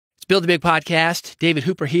Build the Big Podcast, David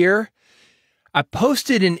Hooper here. I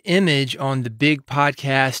posted an image on the Big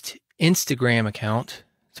Podcast Instagram account.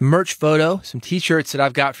 It's a merch photo, some t-shirts that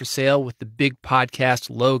I've got for sale with the Big Podcast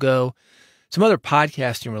logo, some other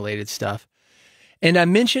podcasting related stuff. And I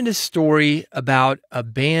mentioned a story about a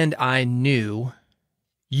band I knew.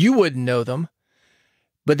 You wouldn't know them,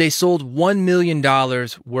 but they sold $1 million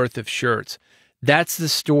worth of shirts. That's the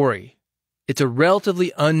story. It's a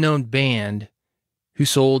relatively unknown band who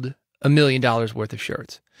sold $1 million worth of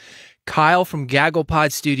shirts. Kyle from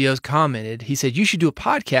GagglePod Studios commented, he said, you should do a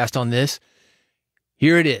podcast on this.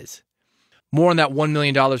 Here it is. More on that $1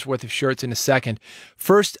 million worth of shirts in a second.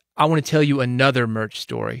 First, I want to tell you another merch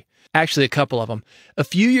story. Actually, a couple of them. A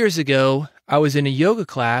few years ago, I was in a yoga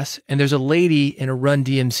class, and there's a lady in a Run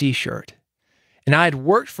DMC shirt. And I had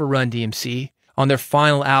worked for Run DMC on their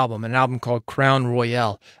final album, an album called Crown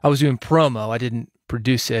Royale. I was doing promo. I didn't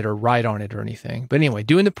produce it or write on it or anything. But anyway,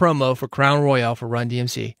 doing the promo for Crown Royale for Run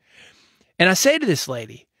DMC. And I say to this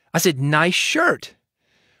lady, I said, nice shirt.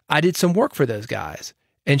 I did some work for those guys.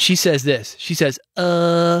 And she says this. She says,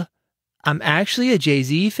 I'm actually a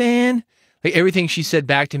Jay-Z fan. Like everything she said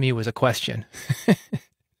back to me was a question.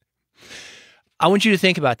 I want you to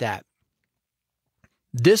think about that.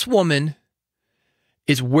 This woman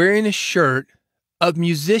is wearing a shirt of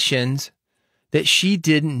musicians that she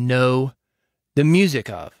didn't know the music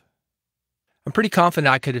of. I'm pretty confident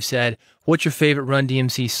I could have said, what's your favorite Run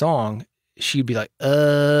DMC song? She'd be like,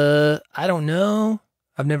 I don't know.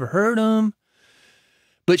 I've never heard them.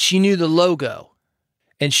 But she knew the logo.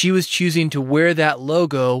 And she was choosing to wear that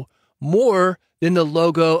logo more than the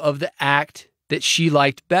logo of the act that she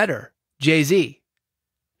liked better, Jay-Z.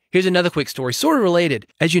 Here's another quick story, sort of related.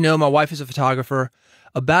 As you know, my wife is a photographer.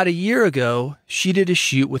 About a year ago, she did a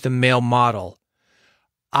shoot with a male model.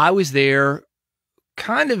 I was there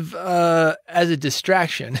kind of as a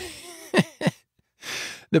distraction.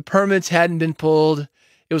 The permits hadn't been pulled.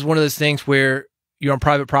 It was one of those things where you're on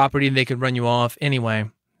private property and they could run you off. Anyway,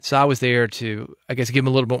 so I was there to, I guess, give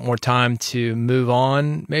them a little bit more time to move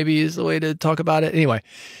on, maybe is the way to talk about it. Anyway,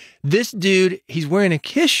 this dude, he's wearing a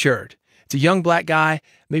Kiss shirt. It's a young black guy,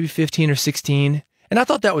 maybe 15 or 16. And I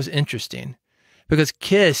thought that was interesting because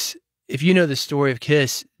Kiss, if you know the story of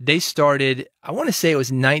Kiss, they started, I want to say it was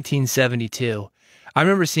 1972. I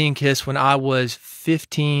remember seeing Kiss when I was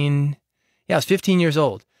 15. Yeah, I was 15 years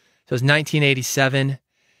old. So it was 1987.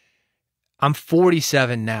 I'm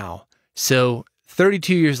 47 now. So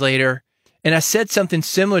 32 years later. And I said something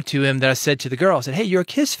similar to him that I said to the girl. I said, hey, you're a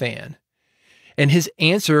Kiss fan. And his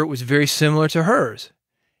answer was very similar to hers.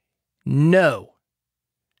 No.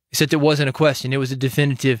 Except it wasn't a question. It was a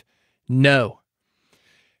definitive no.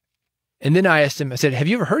 And then I asked him, I said, have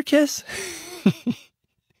you ever heard Kiss?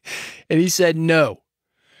 And he said, no.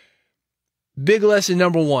 Big lesson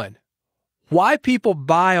number one. Why people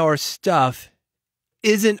buy our stuff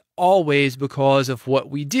isn't always because of what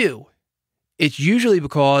we do. It's usually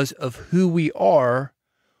because of who we are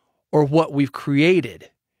or what we've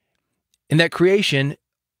created. And that creation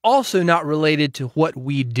also not related to what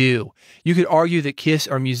we do. You could argue that Kiss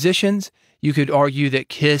are musicians. You could argue that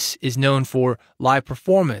Kiss is known for live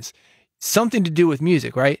performance. Something to do with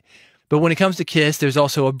music, right? But when it comes to Kiss, there's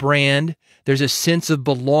also a brand. There's a sense of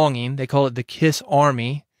belonging. They call it the Kiss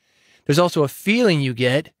Army. There's also a feeling you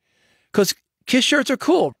get because Kiss shirts are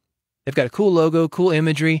cool. They've got a cool logo, cool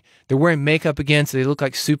imagery. They're wearing makeup again, so they look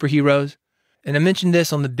like superheroes. And I mentioned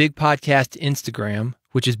this on the Big Podcast Instagram,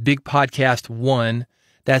 which is Big Podcast 1.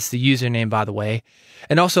 That's the username, by the way.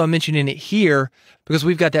 And also I'm mentioning it here because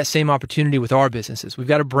we've got that same opportunity with our businesses. We've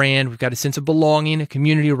got a brand. We've got a sense of belonging, a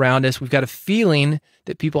community around us. We've got a feeling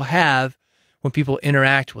that people have when people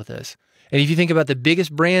interact with us. And if you think about the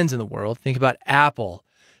biggest brands in the world, think about Apple,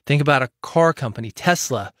 think about a car company,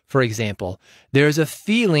 Tesla, for example. There's a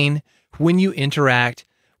feeling when you interact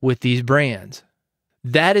with these brands.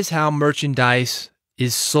 That is how merchandise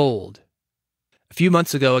is sold. A few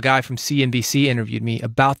months ago, a guy from CNBC interviewed me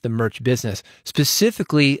about the merch business,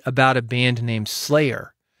 specifically about a band named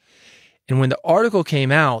Slayer. And when the article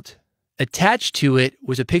came out, attached to it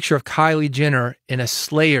was a picture of Kylie Jenner in a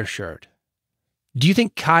Slayer shirt. Do you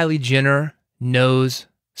think Kylie Jenner knows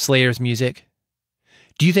Slayer's music?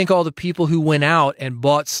 Do you think all the people who went out and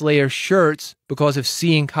bought Slayer shirts because of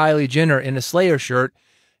seeing Kylie Jenner in a Slayer shirt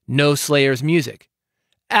know Slayer's music?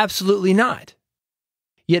 Absolutely not.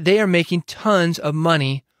 Yet they are making tons of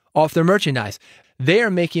money off their merchandise. They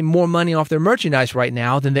are making more money off their merchandise right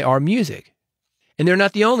now than they are music. And they're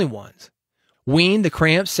not the only ones. Ween, The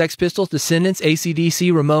Cramps, Sex Pistols, Descendants,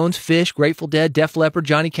 AC/DC, Ramones, Phish, Grateful Dead, Def Leppard,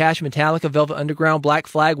 Johnny Cash, Metallica, Velvet Underground, Black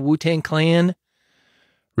Flag, Wu-Tang Clan.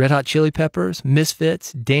 Red Hot Chili Peppers,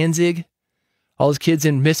 Misfits, Danzig, all those kids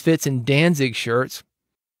in Misfits and Danzig shirts.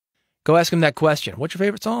 Go ask them that question. What's your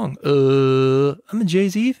favorite song? I'm a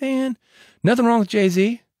Jay-Z fan. Nothing wrong with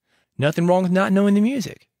Jay-Z. Nothing wrong with not knowing the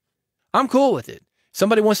music. I'm cool with it.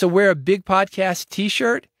 Somebody wants to wear a Big Podcast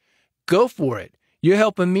t-shirt? Go for it. You're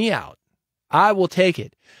helping me out. I will take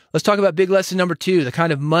it. Let's talk about big lesson number 2, the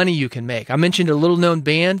kind of money you can make. I mentioned a little-known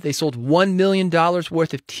band. They sold $1 million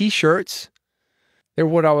worth of t-shirts. They're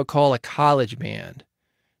what I would call a college band.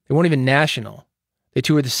 They weren't even national. They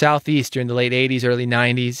toured the Southeast during the late 80s, early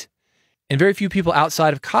 90s. And very few people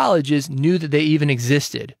outside of colleges knew that they even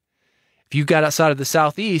existed. If you got outside of the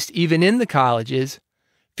Southeast, even in the colleges,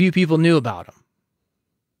 few people knew about them.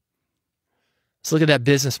 Let's look at that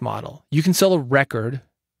business model. You can sell a record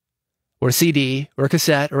or a CD or a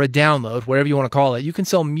cassette or a download, whatever you want to call it. You can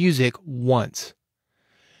sell music once,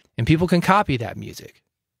 and people can copy that music.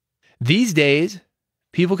 These days,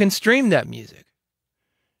 people can stream that music.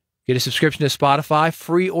 Get a subscription to Spotify,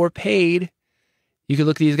 free or paid. You can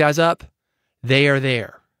look these guys up. They are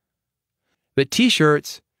there. But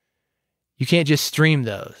t-shirts, you can't just stream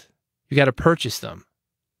those. You got to purchase them.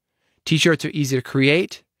 T-shirts are easy to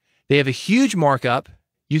create. They have a huge markup.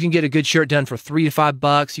 You can get a good shirt done for $3 to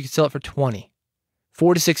 $5. You can sell it for $20.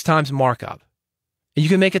 4 to 6 times markup. And you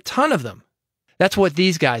can make a ton of them. That's what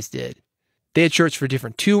these guys did. They had shirts for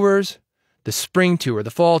different tours, the spring tour,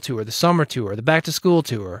 the fall tour, the summer tour, the back to school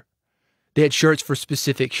tour. They had shirts for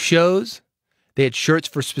specific shows. They had shirts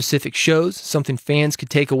for specific shows, something fans could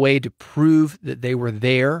take away to prove that they were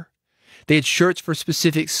there. They had shirts for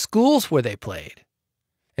specific schools where they played.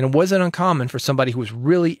 And it wasn't uncommon for somebody who was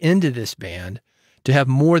really into this band to have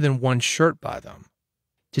more than one shirt by them.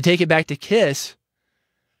 To take it back to Kiss,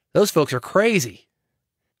 those folks are crazy.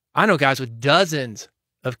 I know guys with dozens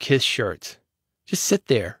of Kiss shirts. Just sit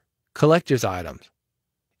there, collector's items.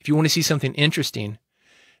 If you want to see something interesting,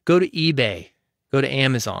 go to eBay, go to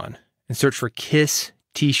Amazon, and search for Kiss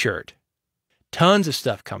t-shirt. Tons of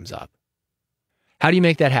stuff comes up. How do you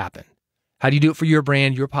make that happen? How do you do it for your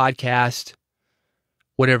brand, your podcast,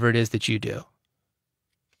 whatever it is that you do?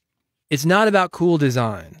 It's not about cool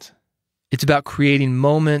designs. It's about creating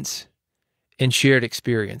moments and shared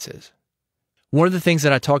experiences. One of the things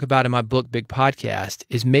that I talk about in my book, Big Podcast,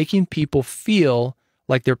 is making people feel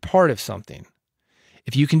like they're part of something.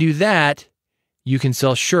 If you can do that, you can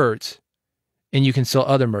sell shirts and you can sell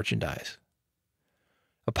other merchandise.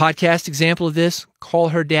 A podcast example of this, Call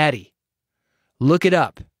Her Daddy. Look it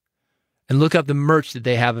up and look up the merch that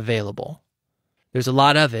they have available. There's a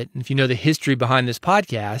lot of it. And if you know the history behind this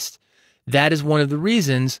podcast, that is one of the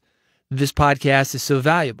reasons this podcast is so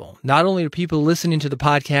valuable. Not only are people listening to the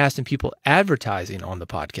podcast and people advertising on the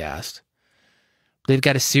podcast, they've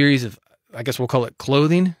got a series of, I guess we'll call it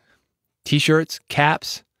clothing, t-shirts,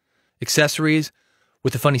 caps, accessories,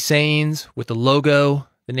 with the funny sayings, with the logo,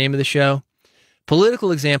 the name of the show.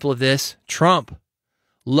 Political example of this, Trump.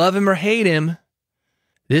 Love him or hate him,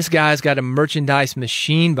 this guy's got a merchandise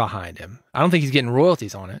machine behind him. I don't think he's getting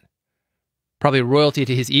royalties on it. Probably a royalty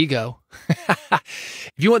to his ego.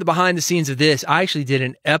 If you want the behind the scenes of this, I actually did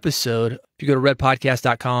an episode. If you go to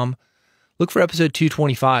redpodcast.com, look for episode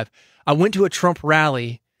 225. I went to a Trump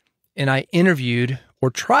rally and I interviewed or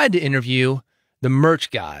tried to interview the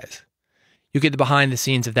merch guys. You get the behind the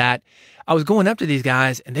scenes of that. I was going up to these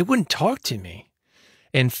guys and they wouldn't talk to me.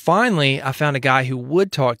 And finally, I found a guy who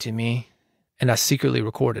would talk to me and I secretly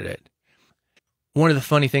recorded it. One of the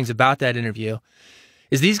funny things about that interview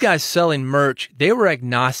is these guys selling merch, they were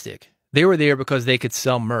agnostic. They were there because they could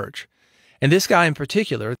sell merch. And this guy in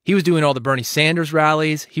particular, he was doing all the Bernie Sanders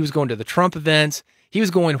rallies. He was going to the Trump events. He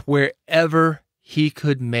was going wherever he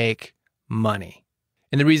could make money.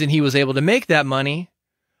 And the reason he was able to make that money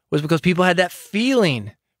was because people had that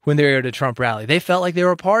feeling when they were at a Trump rally. They felt like they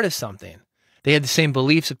were a part of something. They had the same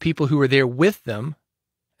beliefs of people who were there with them,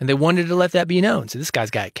 and they wanted to let that be known. So this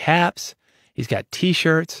guy's got caps, he's got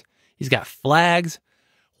t-shirts, he's got flags.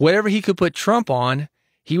 Whatever he could put Trump on,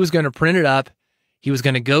 he was going to print it up, he was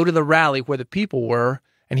going to go to the rally where the people were,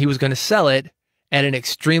 and he was going to sell it at an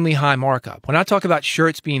extremely high markup. When I talk about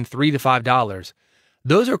shirts being $3 to $5,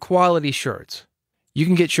 those are quality shirts. You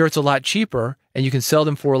can get shirts a lot cheaper, and you can sell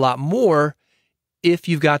them for a lot more if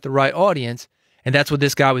you've got the right audience. And that's what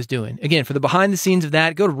this guy was doing. Again, for the behind the scenes of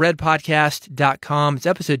that, go to redpodcast.com. It's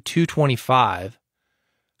episode 225.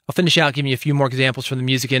 I'll finish out giving you a few more examples from the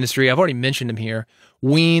music industry. I've already mentioned them here.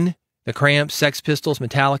 Ween, The Cramps, Sex Pistols,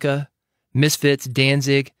 Metallica, Misfits,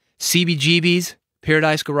 Danzig, CBGB's,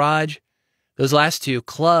 Paradise Garage. Those last two,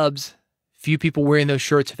 clubs. Few people wearing those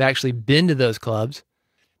shirts have actually been to those clubs.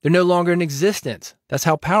 They're no longer in existence. That's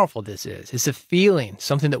how powerful this is. It's a feeling,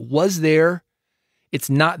 something that was there. It's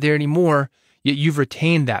not there anymore, yet you've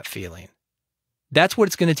retained that feeling. That's what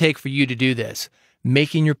it's going to take for you to do this,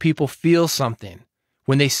 making your people feel something.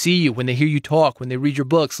 When they see you, when they hear you talk, when they read your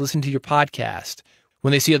books, listen to your podcast,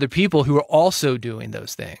 when they see other people who are also doing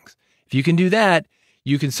those things. If you can do that,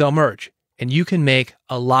 you can sell merch and you can make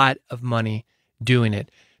a lot of money doing it.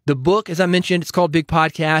 The book, as I mentioned, it's called Big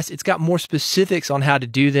Podcast. It's got more specifics on how to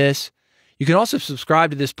do this. You can also subscribe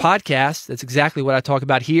to this podcast. That's exactly what I talk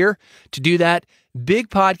about here. To do that,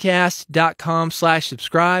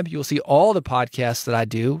 bigpodcast.com/subscribe. You'll see all the podcasts that I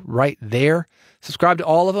do right there. Subscribe to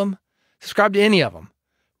all of them. Subscribe to any of them.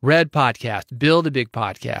 Red Podcast, Build a Big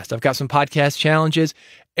Podcast. I've got some podcast challenges.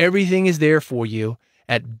 Everything is there for you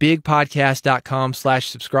at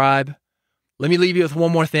bigpodcast.com/subscribe. Let me leave you with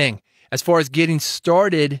one more thing. As far as getting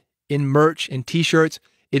started in merch and t-shirts,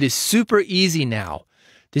 it is super easy now.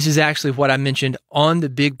 This is actually what I mentioned on the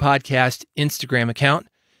Big Podcast Instagram account.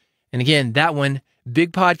 And again, that one,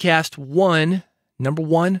 Big Podcast 1, number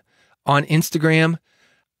 1 on Instagram.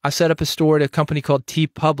 I set up a store at a company called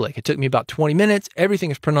TeePublic. It took me about 20 minutes.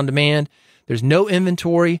 Everything is print on demand. There's no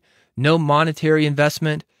inventory, no monetary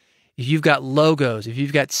investment. If you've got logos, if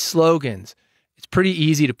you've got slogans, it's pretty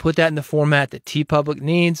easy to put that in the format that TeePublic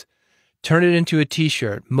needs. Turn it into a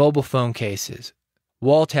t-shirt, mobile phone cases,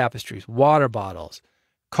 wall tapestries, water bottles,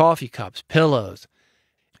 coffee cups, pillows.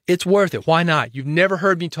 It's worth it. Why not? You've never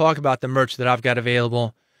heard me talk about the merch that I've got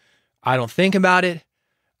available. I don't think about it.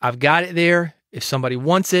 I've got it there. If somebody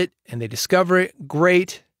wants it and they discover it,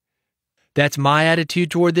 great. That's my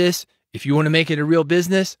attitude toward this. If you want to make it a real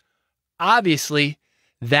business, obviously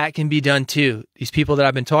that can be done too. These people that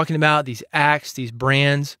I've been talking about, these acts, these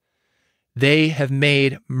brands, they have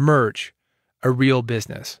made merch a real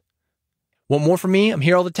business. Want more from me? I'm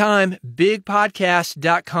here all the time.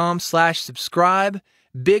 Bigpodcast.com/subscribe.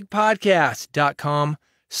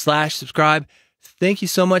 Bigpodcast.com/subscribe. Thank you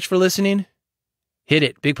so much for listening. Hit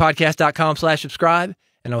it. Bigpodcast.com/subscribe.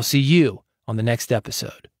 And I'll see you on the next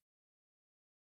episode.